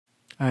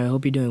Alright, I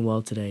hope you're doing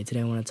well today. Today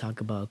I want to talk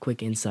about a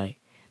quick insight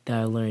that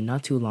I learned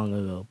not too long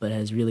ago, but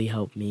has really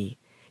helped me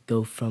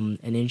go from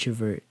an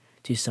introvert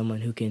to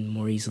someone who can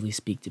more easily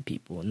speak to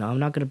people. Now, I'm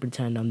not going to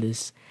pretend I'm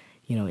this,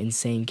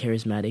 insane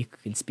charismatic who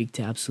can speak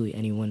to absolutely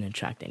anyone and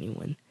attract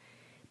anyone,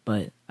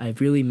 but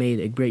I've really made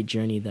a great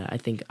journey that I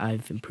think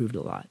I've improved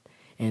a lot.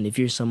 And if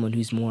you're someone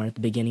who's more at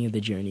the beginning of the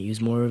journey,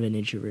 who's more of an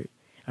introvert,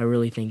 I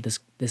really think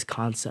this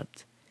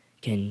concept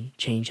can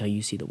change how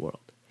you see the world.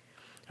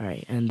 All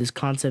right, and this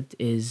concept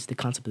is the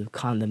concept of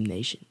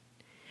condemnation,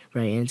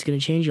 right? And it's going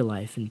to change your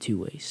life in two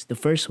ways. The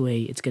first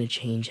way, it's going to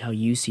change how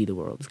you see the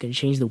world. It's going to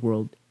change the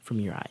world from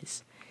your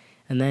eyes.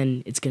 And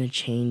then it's going to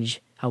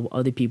change how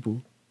other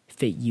people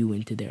fit you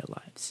into their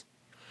lives.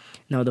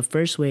 Now, the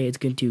first way it's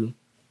going to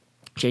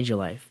change your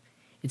life,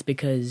 it's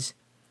because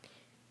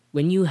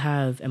when you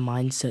have a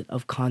mindset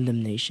of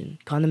condemnation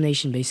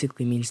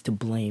basically means to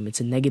blame.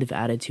 It's a negative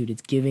attitude.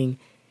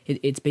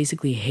 It's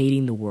basically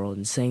hating the world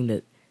and saying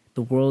that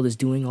the world is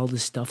doing all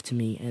this stuff to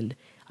me. And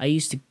I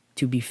used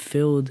to be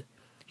filled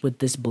with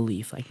this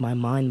belief. Like, my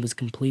mind was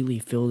completely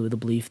filled with the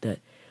belief that,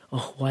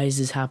 oh, why is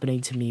this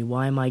happening to me?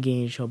 Why am I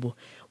getting in trouble?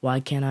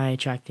 Why can't I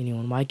attract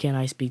anyone? Why can't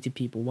I speak to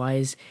people? Why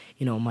is,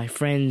 my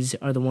friends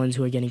are the ones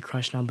who are getting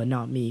crushed on, but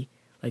not me?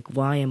 Like,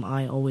 why am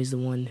I always the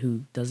one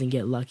who doesn't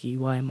get lucky?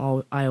 Why am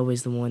I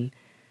always the one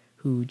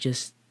who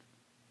just,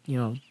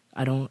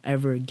 I don't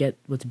ever get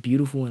what's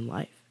beautiful in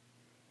life?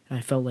 And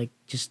I felt like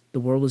just the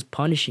world was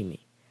punishing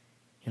me.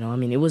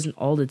 It wasn't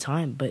all the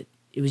time, but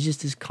it was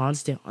just this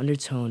constant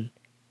undertone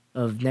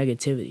of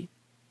negativity.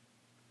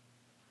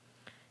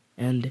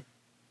 And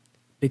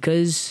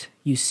because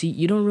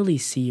you don't really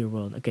see your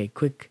world. Okay,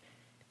 quick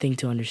thing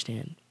to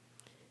understand.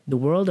 The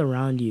world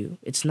around you,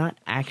 it's not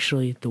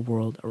actually the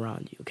world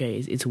around you, okay?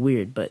 It's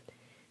weird, but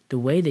the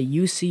way that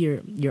you see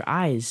your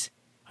eyes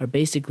are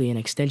basically an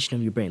extension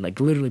of your brain. Like,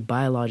 literally,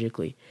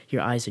 biologically,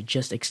 your eyes are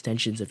just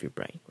extensions of your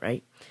brain,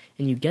 right?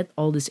 And you get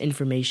all this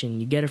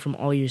information, you get it from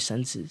all your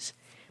senses.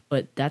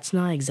 But that's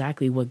not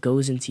exactly what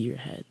goes into your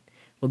head.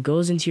 What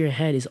goes into your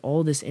head is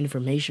all this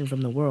information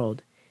from the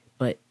world,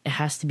 but it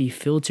has to be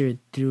filtered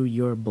through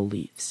your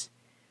beliefs.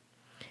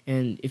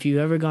 And if you've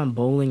ever gone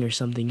bowling or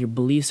something, your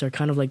beliefs are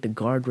kind of like the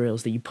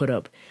guardrails that you put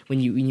up when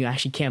you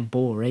actually can't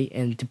bowl, right?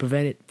 And to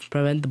prevent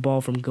the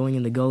ball from going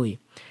in the gully,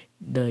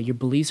 your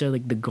beliefs are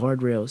like the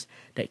guardrails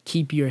that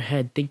keep your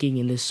head thinking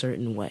in this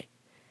certain way,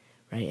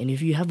 right? And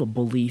if you have a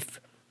belief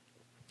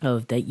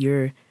of that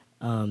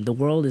the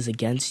world is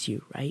against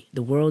you, right?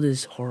 The world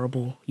is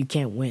horrible. You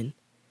can't win.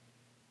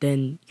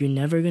 Then you're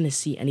never going to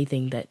see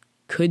anything that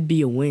could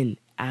be a win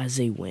as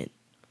a win.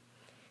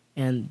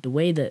 And the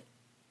way that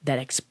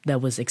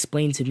was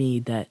explained to me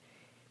that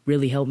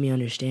really helped me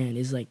understand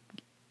is like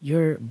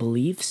your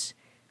beliefs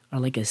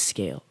are like a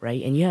scale,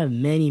 right? And you have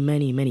many,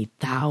 many, many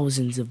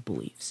thousands of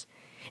beliefs.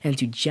 And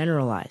to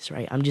generalize,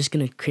 right? I'm just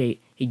going to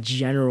create a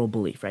general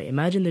belief, right?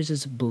 Imagine there's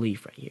this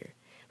belief right here,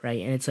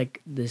 right? And it's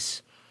like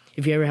this.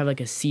 If you ever have like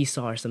a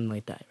seesaw or something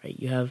like that, right?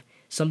 You have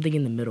something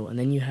in the middle, and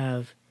then you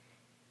have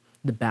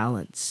the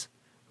balance,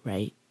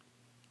 right?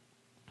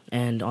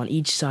 And on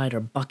each side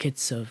are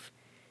buckets of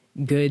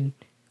good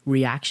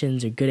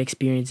reactions or good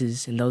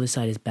experiences, and the other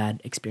side is bad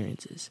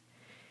experiences.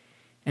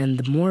 And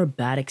the more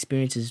bad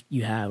experiences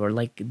you have, or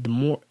like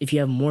if you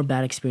have more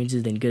bad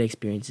experiences than good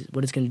experiences,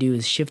 what it's going to do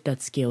is shift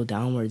that scale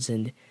downwards,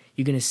 and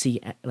you're going to see,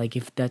 like,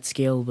 if that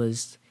scale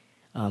was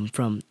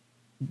from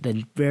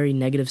the very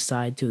negative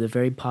side to the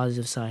very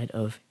positive side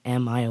of,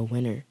 am I a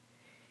winner?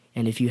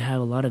 And if you have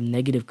a lot of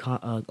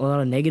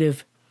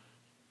negative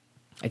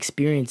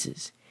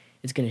experiences,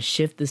 it's going to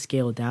shift the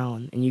scale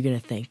down, and you're going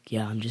to think,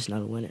 yeah, I'm just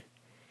not a winner,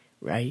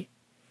 right?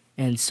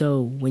 And so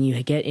when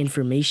you get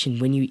information,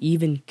 when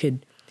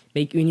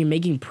you're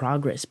making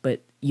progress,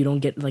 but you don't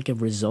get like a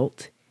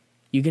result,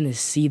 you're going to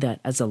see that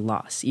as a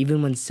loss.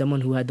 Even when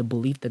someone who had the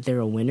belief that they're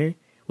a winner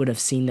would have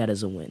seen that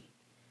as a win.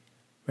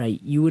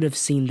 Right, you would have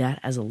seen that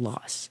as a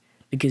loss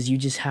because you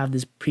just have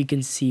this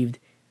preconceived,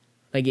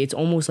 like, it's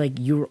almost like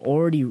you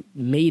already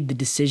made the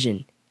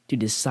decision to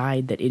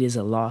decide that it is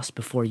a loss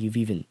before you've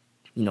even,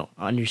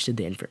 understood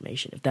the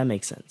information, if that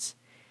makes sense,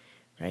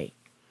 right?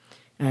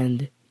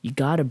 And you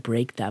gotta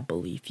break that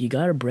belief. You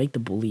gotta break the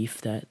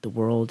belief that the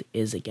world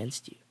is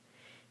against you.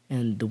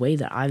 And the way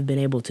that I've been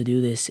able to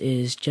do this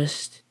is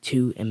just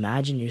to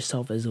imagine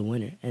yourself as a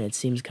winner. And it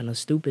seems kind of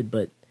stupid,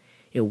 but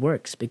it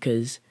works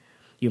because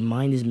your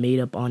mind is made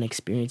up on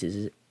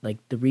experiences. Like,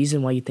 the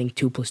reason why you think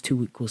 2 +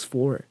 2 =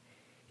 4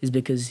 is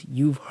because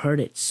you've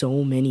heard it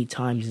so many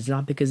times. It's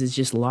not because it's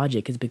just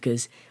logic. It's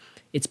because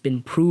it's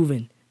been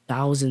proven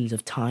thousands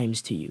of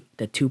times to you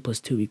that 2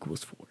 + 2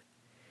 = 4.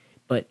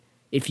 But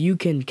if you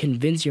can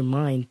convince your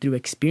mind through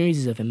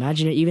experiences of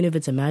even if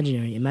it's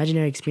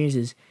imaginary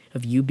experiences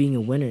of you being a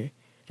winner,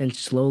 then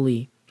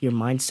slowly your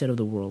mindset of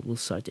the world will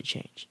start to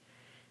change.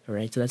 All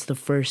right? So that's the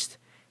first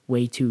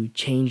way to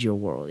change your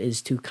world,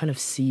 is to kind of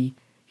see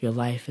your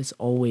life is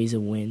always a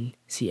win.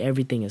 See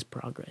everything as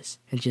progress,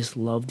 and just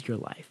love your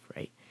life,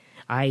 right?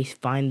 I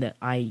find that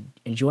I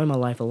enjoy my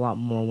life a lot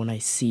more when I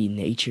see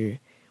nature,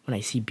 when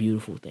I see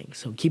beautiful things.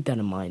 So keep that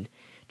in mind.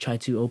 Try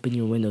to open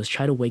your windows.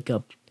 Try to wake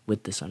up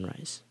with the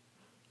sunrise.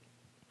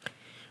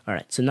 All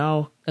right, so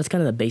now that's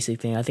kind of the basic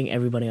thing. I think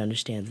everybody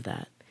understands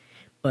that.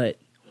 But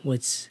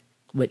what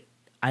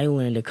I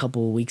learned a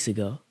couple of weeks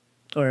ago,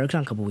 or not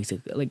a couple of weeks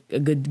ago, like a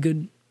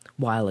good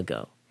while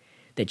ago,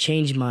 that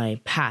changed my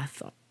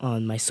path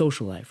on my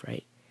social life,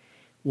 right,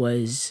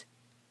 was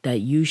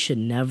that you should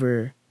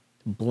never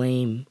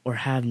blame or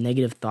have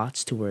negative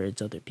thoughts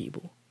towards other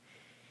people.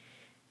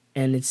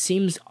 And it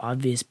seems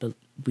obvious, but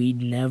we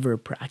never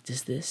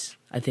practice this.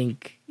 I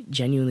think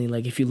genuinely,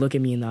 like, if you look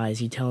at me in the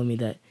eyes, you're telling me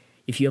that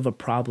if you have a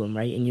problem,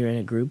 right, and you're in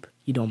a group,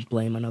 you don't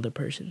blame another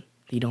person.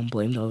 You don't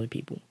blame the other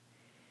people.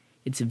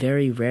 It's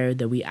very rare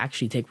that we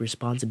actually take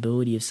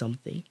responsibility of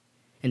something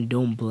and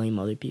don't blame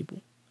other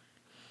people.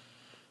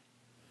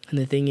 And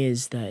the thing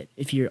is that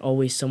if you're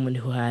always someone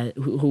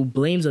who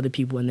blames other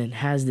people and then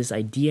has this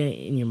idea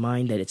in your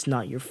mind that it's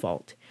not your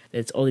fault, that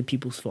it's other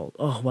people's fault.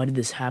 Oh, why did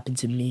this happen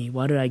to me?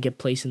 Why did I get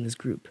placed in this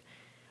group?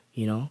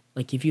 You know,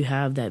 like if you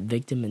have that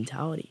victim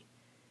mentality,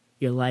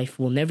 your life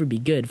will never be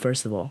good,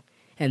 first of all.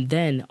 And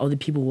then other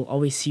people will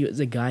always see you as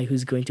a guy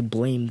who's going to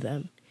blame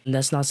them. And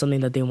that's not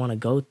something that they want to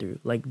go through.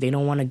 Like, they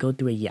don't want to go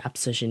through a yap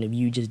session of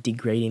you just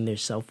degrading their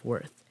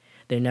self-worth.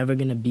 They're never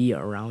going to be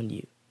around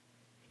you.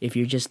 If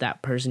you're just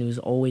that person who's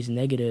always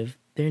negative,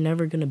 they're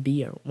never going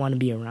to want to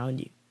be around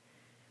you,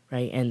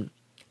 right? And,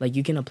 like,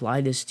 you can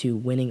apply this to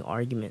winning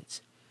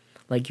arguments.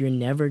 Like, you're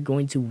never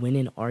going to win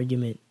an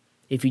argument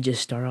if you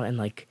just start out and,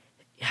 like,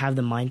 have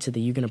the mindset that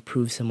you're going to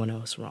prove someone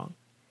else wrong.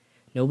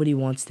 Nobody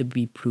wants to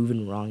be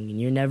proven wrong. And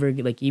you're never,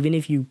 like, even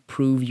if you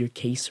prove your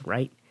case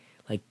right,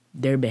 like,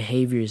 their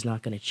behavior is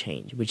not going to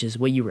change, which is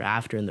what you were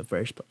after in the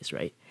first place,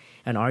 right?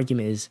 An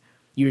argument is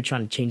you're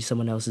trying to change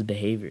someone else's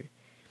behavior.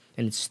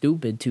 And it's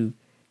stupid to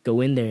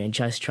go in there and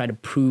just try to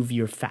prove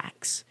your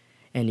facts.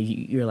 And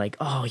you're like,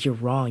 oh, you're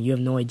wrong. You have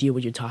no idea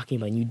what you're talking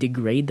about. And you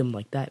degrade them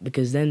like that.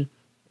 Because then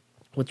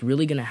what's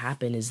really going to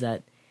happen is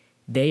that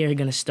they are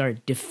going to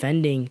start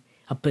defending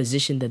a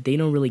position that they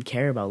don't really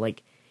care about.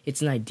 Like,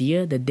 it's an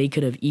idea that they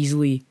could have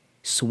easily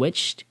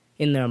switched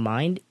in their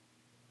mind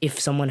if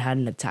someone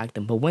hadn't attacked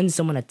them. But when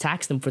someone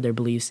attacks them for their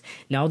beliefs,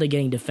 now they're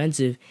getting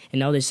defensive, and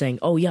now they're saying,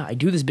 oh yeah, I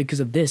do this because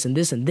of this and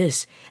this and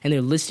this, and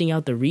they're listing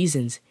out the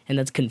reasons, and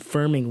that's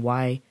confirming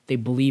why they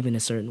believe in a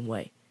certain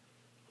way.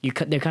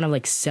 They're kind of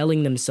like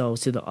selling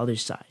themselves to the other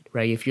side,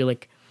 right? If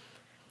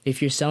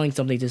you're selling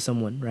something to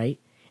someone, right,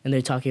 and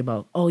they're talking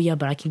about, oh yeah,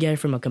 but I can get it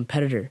from a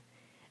competitor,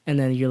 and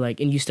then you're like,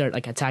 and you start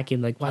like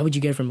attacking, like, why would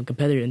you get it from a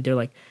competitor? And they're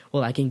like,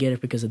 well, I can get it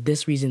because of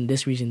this reason,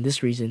 this reason,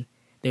 this reason.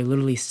 They're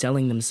literally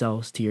selling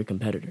themselves to your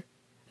competitor.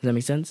 Does that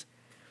make sense?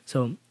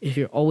 So if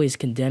you're always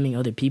condemning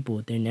other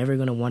people, they're never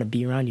going to want to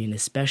be around you. And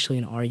especially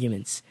in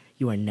arguments,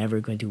 you are never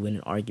going to win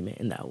an argument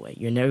in that way.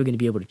 You're never going to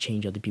be able to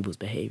change other people's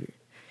behavior.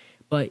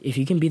 But if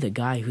you can be the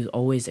guy who's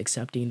always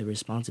accepting the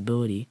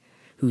responsibility,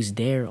 who's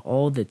there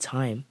all the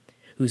time,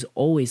 who's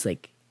always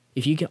like,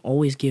 if you can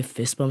always give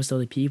fist bumps to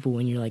other people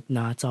when you're like,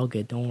 nah, it's all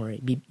good, don't worry.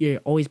 You're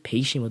always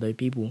patient with other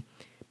people,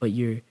 but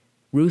you're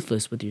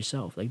ruthless with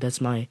yourself. Like, that's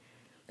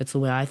the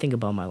way I think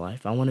about my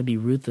life. I want to be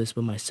ruthless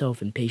with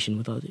myself and patient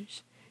with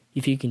others.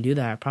 If you can do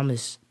that, I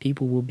promise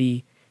people will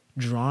be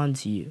drawn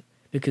to you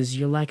because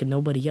you're like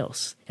nobody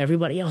else.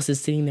 Everybody else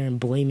is sitting there and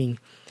blaming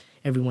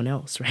everyone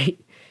else, right?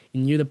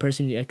 And you're the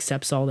person who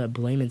accepts all that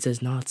blame and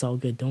says, no, it's all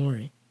good, don't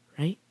worry,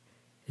 right?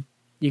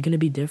 You're going to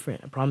be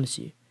different, I promise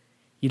you.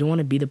 You don't want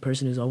to be the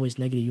person who's always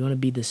negative. You want to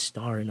be the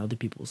star in other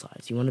people's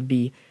eyes. You want to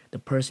be the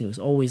person who's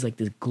always like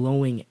this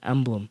glowing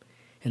emblem,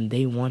 and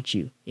they want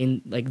you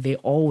in, like, they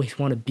always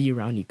want to be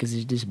around you because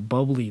there's this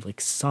bubbly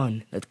like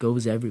sun that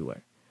goes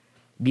everywhere.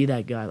 Be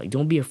that guy. Like,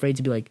 don't be afraid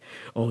to be like,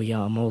 oh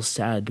yeah, I'm all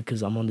sad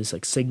because I'm on this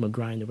like Sigma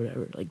grind or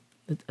whatever. Like,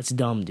 that's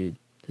dumb, dude.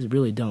 That's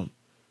really dumb.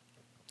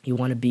 You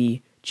want to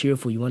be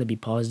cheerful. You want to be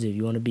positive.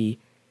 You want to be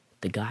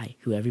the guy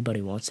who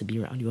everybody wants to be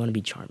around. You want to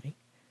be charming.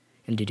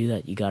 And to do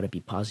that, you got to be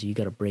positive. You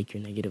got to break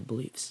your negative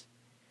beliefs.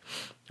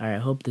 All right, I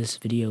hope this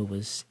video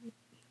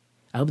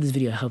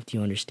helped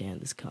you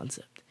understand this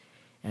concept.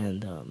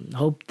 And I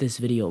hope this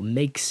video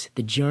makes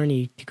the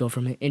journey to go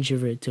from an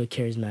introvert to a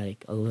charismatic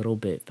a little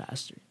bit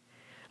faster.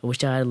 I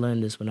wish I had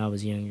learned this when I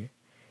was younger.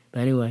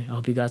 But anyway, I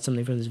hope you got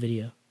something from this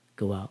video.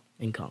 Go out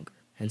and conquer.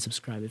 And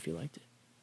subscribe if you liked it.